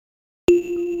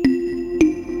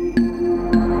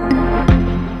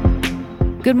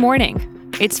Good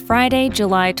morning. It's Friday,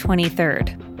 July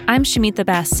 23rd. I'm Shamita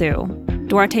Basu.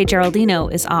 Duarte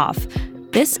Geraldino is off.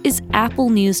 This is Apple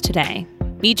News Today.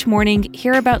 Each morning,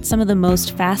 hear about some of the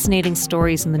most fascinating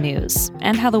stories in the news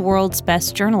and how the world's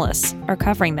best journalists are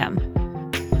covering them.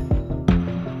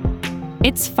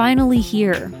 It's finally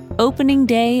here, opening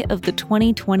day of the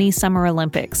 2020 Summer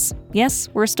Olympics. Yes,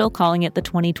 we're still calling it the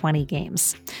 2020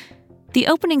 Games. The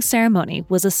opening ceremony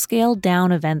was a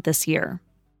scaled-down event this year.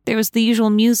 There was the usual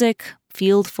music,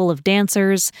 field full of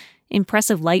dancers,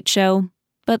 impressive light show,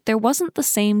 but there wasn't the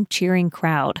same cheering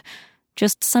crowd,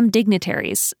 just some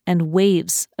dignitaries and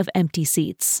waves of empty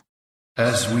seats.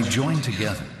 As we join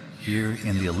together here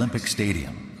in the Olympic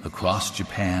Stadium, across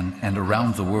Japan and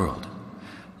around the world,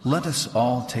 let us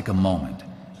all take a moment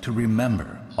to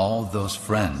remember all those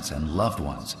friends and loved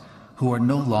ones who are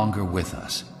no longer with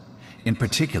us, in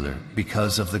particular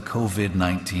because of the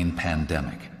COVID-19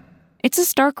 pandemic. It's a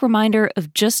stark reminder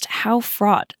of just how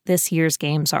fraught this year's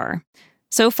games are.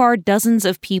 So far, dozens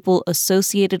of people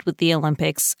associated with the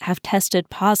Olympics have tested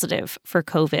positive for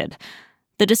COVID.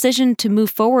 The decision to move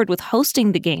forward with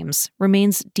hosting the games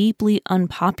remains deeply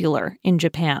unpopular in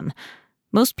Japan.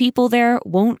 Most people there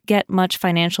won't get much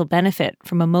financial benefit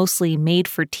from a mostly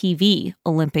made-for-TV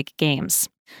Olympic Games.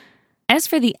 As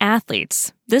for the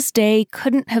athletes, this day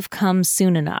couldn't have come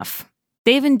soon enough.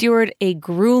 They've endured a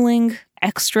grueling,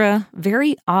 extra,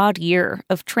 very odd year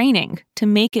of training to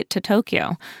make it to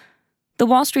Tokyo. The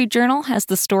Wall Street Journal has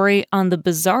the story on the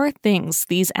bizarre things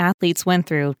these athletes went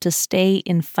through to stay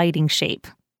in fighting shape.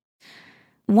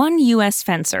 One U.S.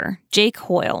 fencer, Jake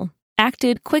Hoyle,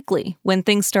 acted quickly when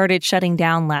things started shutting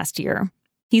down last year.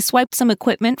 He swiped some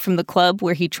equipment from the club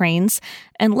where he trains,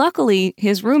 and luckily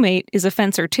his roommate is a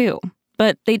fencer too.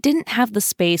 But they didn't have the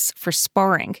space for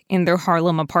sparring in their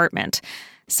Harlem apartment.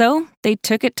 So they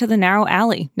took it to the narrow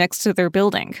alley next to their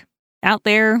building. Out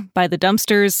there, by the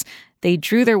dumpsters, they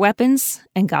drew their weapons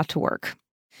and got to work.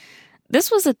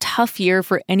 This was a tough year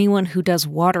for anyone who does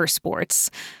water sports.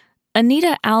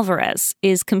 Anita Alvarez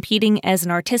is competing as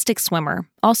an artistic swimmer,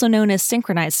 also known as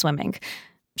synchronized swimming.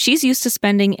 She's used to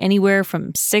spending anywhere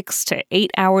from 6 to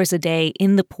 8 hours a day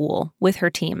in the pool with her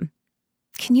team.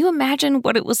 Can you imagine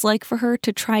what it was like for her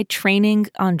to try training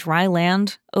on dry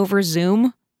land over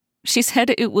Zoom? She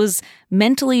said it was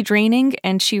mentally draining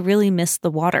and she really missed the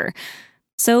water.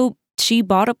 So she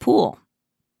bought a pool.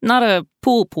 Not a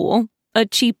pool, a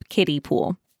cheap kiddie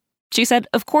pool. She said,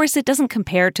 of course, it doesn't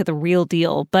compare to the real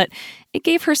deal, but it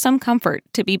gave her some comfort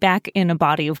to be back in a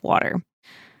body of water.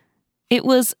 It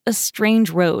was a strange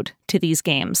road to these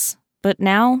games, but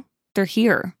now they're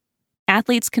here.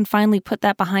 Athletes can finally put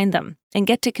that behind them and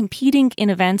get to competing in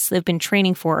events they've been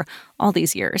training for all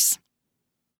these years.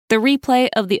 The replay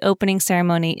of the opening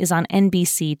ceremony is on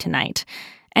NBC tonight.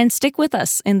 And stick with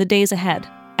us in the days ahead.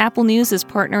 Apple News is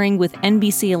partnering with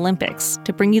NBC Olympics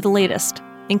to bring you the latest,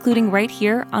 including right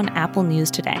here on Apple News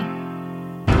Today.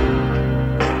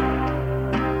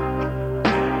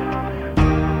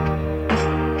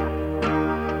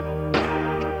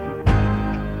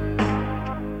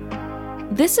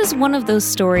 This is one of those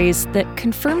stories that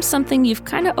confirms something you've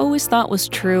kind of always thought was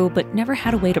true but never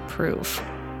had a way to prove.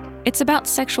 It's about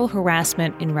sexual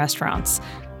harassment in restaurants.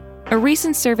 A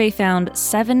recent survey found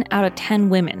 7 out of 10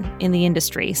 women in the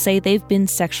industry say they've been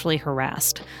sexually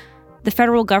harassed. The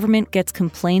federal government gets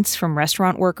complaints from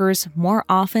restaurant workers more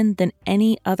often than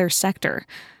any other sector.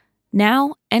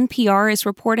 Now, NPR is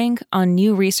reporting on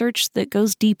new research that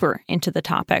goes deeper into the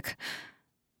topic.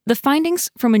 The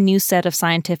findings from a new set of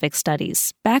scientific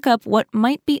studies back up what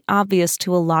might be obvious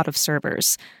to a lot of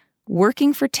servers.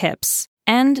 Working for tips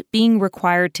and being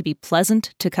required to be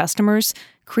pleasant to customers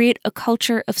create a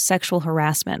culture of sexual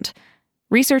harassment.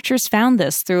 Researchers found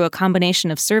this through a combination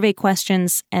of survey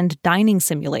questions and dining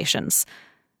simulations.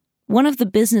 One of the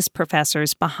business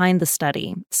professors behind the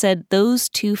study said those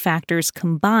two factors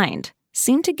combined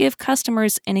seem to give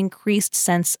customers an increased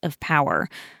sense of power.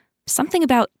 Something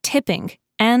about tipping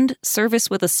and service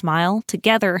with a smile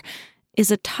together is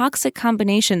a toxic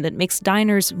combination that makes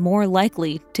diners more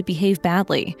likely to behave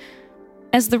badly.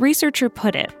 As the researcher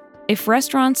put it, if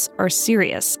restaurants are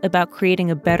serious about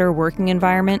creating a better working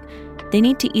environment, they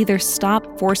need to either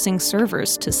stop forcing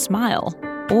servers to smile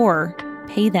or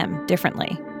pay them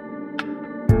differently.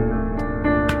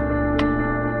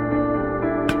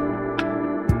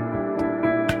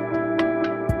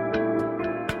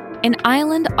 An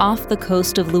island off the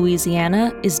coast of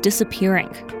Louisiana is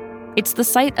disappearing. It's the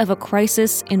site of a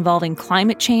crisis involving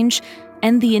climate change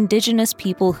and the indigenous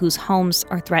people whose homes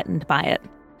are threatened by it.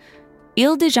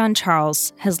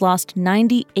 Île-de-Jean-Charles has lost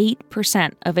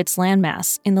 98% of its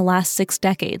landmass in the last 6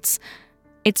 decades.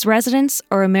 Its residents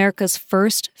are America's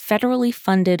first federally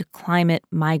funded climate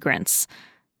migrants.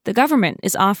 The government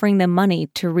is offering them money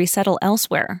to resettle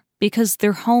elsewhere because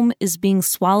their home is being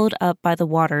swallowed up by the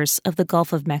waters of the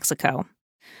Gulf of Mexico.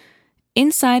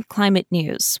 Inside Climate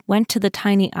News went to the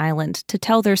tiny island to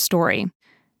tell their story.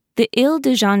 The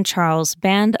Île-de-Jean-Charles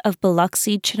Band of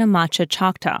Biloxi Chitimacha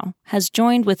Choctaw has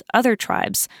joined with other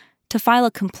tribes to file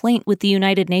a complaint with the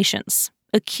United Nations,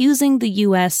 accusing the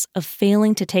U.S. of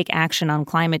failing to take action on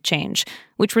climate change,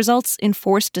 which results in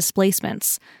forced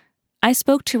displacements. I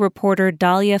spoke to reporter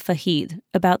Dalia Fahid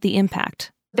about the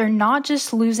impact. They're not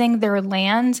just losing their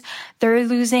land, they're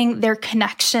losing their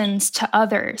connections to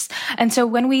others. And so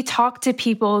when we talk to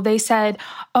people, they said,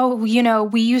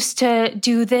 we used to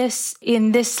do this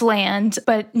in this land,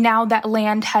 but now that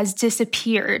land has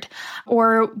disappeared.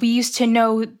 Or we used to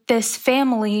know this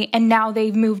family and now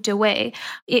they've moved away.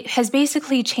 It has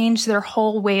basically changed their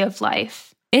whole way of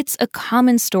life. It's a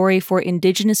common story for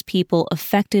Indigenous people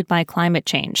affected by climate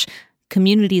change.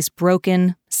 Communities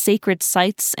broken, sacred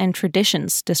sites and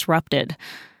traditions disrupted.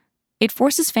 It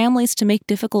forces families to make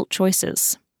difficult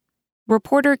choices.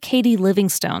 Reporter Katie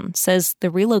Livingstone says the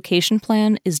relocation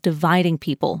plan is dividing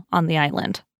people on the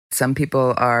island. Some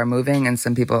people are moving and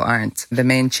some people aren't. The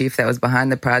main chief that was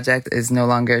behind the project is no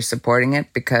longer supporting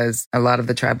it because a lot of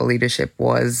the tribal leadership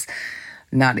was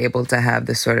not able to have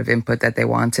the sort of input that they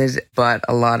wanted, but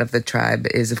a lot of the tribe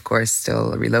is, of course,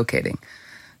 still relocating.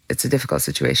 It's a difficult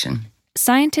situation.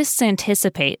 Scientists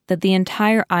anticipate that the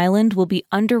entire island will be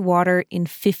underwater in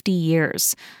 50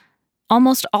 years.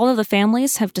 Almost all of the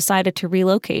families have decided to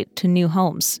relocate to new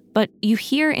homes, but you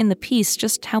hear in the piece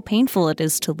just how painful it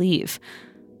is to leave.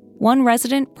 One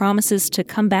resident promises to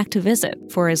come back to visit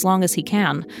for as long as he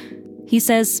can. He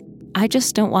says, "I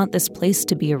just don't want this place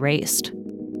to be erased."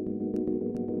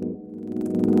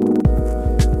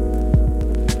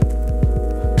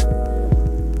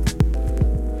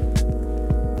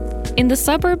 In the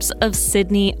suburbs of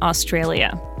Sydney,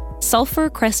 Australia,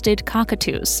 sulfur-crested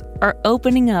cockatoos are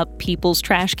opening up people's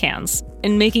trash cans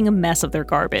and making a mess of their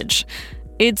garbage.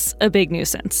 It's a big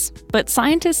nuisance, but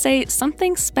scientists say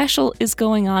something special is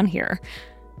going on here.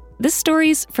 This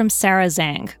story's from Sarah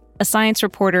Zhang, a science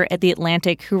reporter at The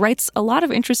Atlantic who writes a lot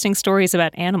of interesting stories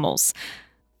about animals.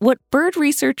 What bird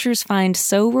researchers find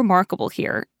so remarkable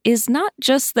here is not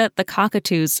just that the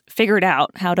cockatoos figured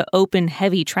out how to open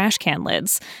heavy trash can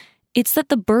lids. It's that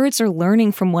the birds are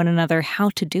learning from one another how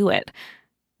to do it.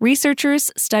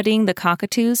 Researchers studying the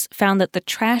cockatoos found that the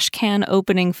trash can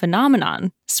opening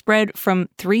phenomenon spread from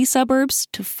 3 suburbs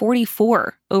to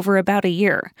 44 over about a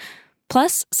year.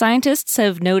 Plus, scientists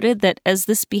have noted that as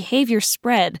this behavior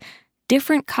spread,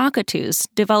 different cockatoos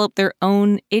developed their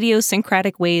own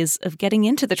idiosyncratic ways of getting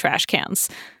into the trash cans.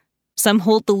 Some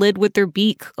hold the lid with their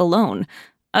beak alone.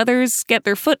 Others get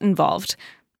their foot involved.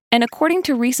 And according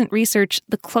to recent research,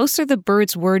 the closer the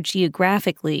birds were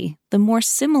geographically, the more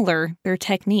similar their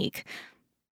technique.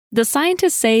 The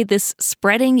scientists say this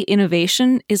spreading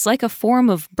innovation is like a form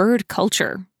of bird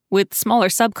culture, with smaller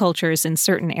subcultures in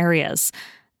certain areas.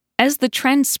 As the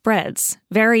trend spreads,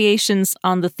 variations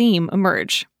on the theme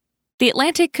emerge. The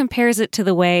Atlantic compares it to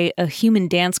the way a human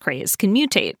dance craze can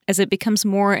mutate as it becomes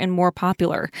more and more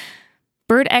popular.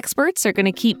 Bird experts are going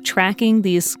to keep tracking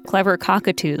these clever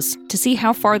cockatoos to see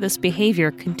how far this behavior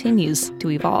continues to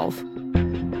evolve.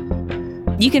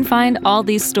 You can find all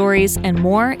these stories and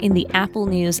more in the Apple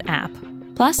News app.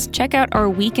 Plus, check out our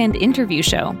weekend interview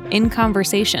show, In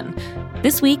Conversation.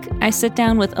 This week, I sit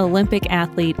down with Olympic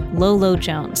athlete Lolo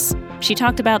Jones. She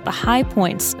talked about the high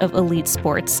points of elite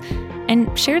sports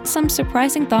and shared some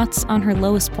surprising thoughts on her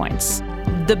lowest points.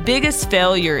 The biggest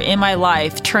failure in my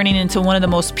life turning into one of the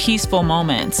most peaceful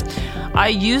moments. I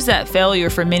used that failure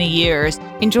for many years.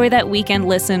 Enjoy that weekend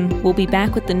listen. We'll be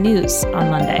back with the news on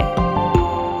Monday.